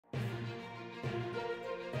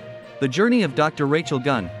The journey of Dr. Rachel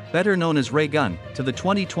Gunn, better known as Raygun, to the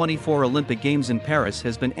 2024 Olympic Games in Paris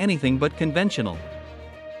has been anything but conventional.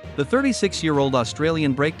 The 36-year-old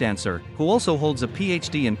Australian breakdancer, who also holds a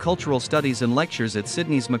PhD in cultural studies and lectures at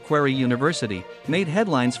Sydney's Macquarie University, made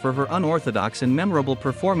headlines for her unorthodox and memorable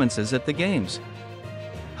performances at the Games.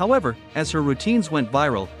 However, as her routines went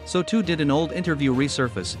viral, so too did an old interview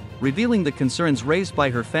resurface, revealing the concerns raised by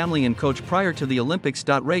her family and coach prior to the Olympics.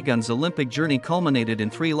 Raygun's Olympic journey culminated in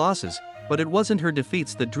 3 losses, but it wasn't her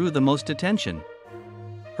defeats that drew the most attention.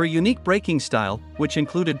 Her unique breaking style, which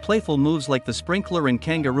included playful moves like the sprinkler and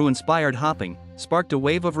kangaroo-inspired hopping, sparked a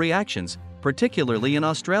wave of reactions, particularly in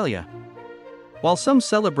Australia. While some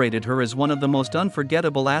celebrated her as one of the most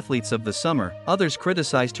unforgettable athletes of the summer, others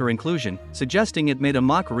criticized her inclusion, suggesting it made a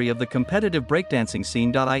mockery of the competitive breakdancing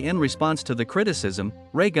scene. In response to the criticism,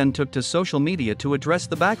 Raygun took to social media to address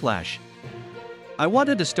the backlash. "I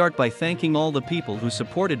wanted to start by thanking all the people who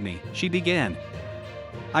supported me," she began.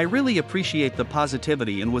 "I really appreciate the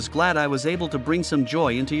positivity and was glad I was able to bring some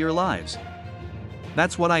joy into your lives.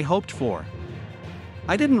 That's what I hoped for.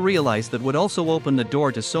 I didn't realize that would also open the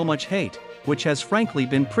door to so much hate, which has frankly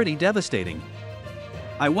been pretty devastating.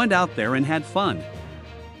 I went out there and had fun.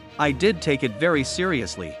 I did take it very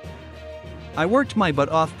seriously. I worked my butt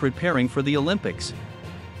off preparing for the Olympics.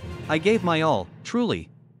 I gave my all, truly."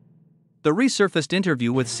 The resurfaced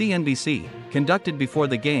interview with CNBC, conducted before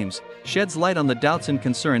the Games, sheds light on the doubts and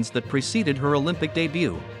concerns that preceded her Olympic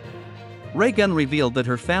debut. Raygun revealed that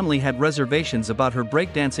her family had reservations about her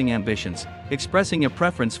breakdancing ambitions, expressing a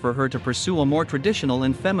preference for her to pursue a more traditional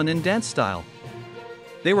and feminine dance style.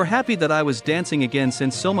 "They were happy that I was dancing again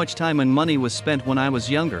since so much time and money was spent when I was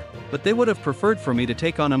younger, but they would have preferred for me to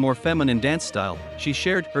take on a more feminine dance style," she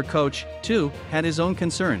shared. Her coach, too, had his own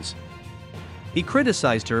concerns. He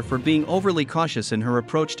criticized her for being overly cautious in her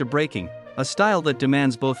approach to breaking, a style that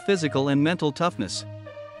demands both physical and mental toughness.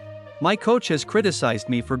 "My coach has criticized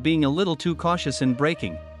me for being a little too cautious in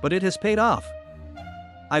breaking, but it has paid off.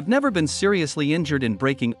 I've never been seriously injured in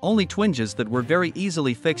breaking, only twinges that were very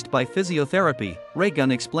easily fixed by physiotherapy," Raygun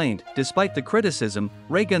explained. Despite the criticism,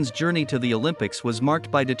 Raygun's journey to the Olympics was marked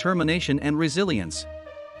by determination and resilience.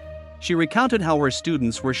 She recounted how her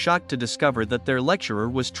students were shocked to discover that their lecturer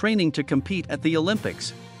was training to compete at the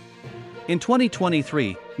Olympics. "In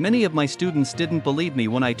 2023, many of my students didn't believe me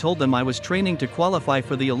when I told them I was training to qualify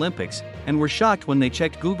for the Olympics, and were shocked when they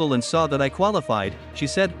checked Google and saw that I qualified," she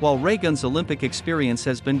said. While Raygun's Olympic experience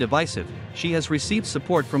has been divisive, she has received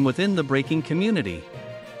support from within the breaking community.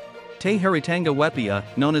 Teharitanga Wepia,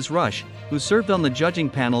 known as Rush, who served on the judging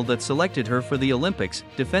panel that selected her for the Olympics,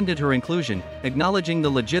 defended her inclusion, acknowledging the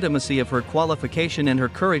legitimacy of her qualification and her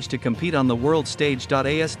courage to compete on the world stage.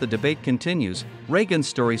 As the debate continues, Raygun's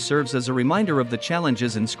story serves as a reminder of the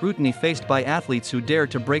challenges and scrutiny faced by athletes who dare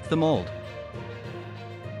to break the mold.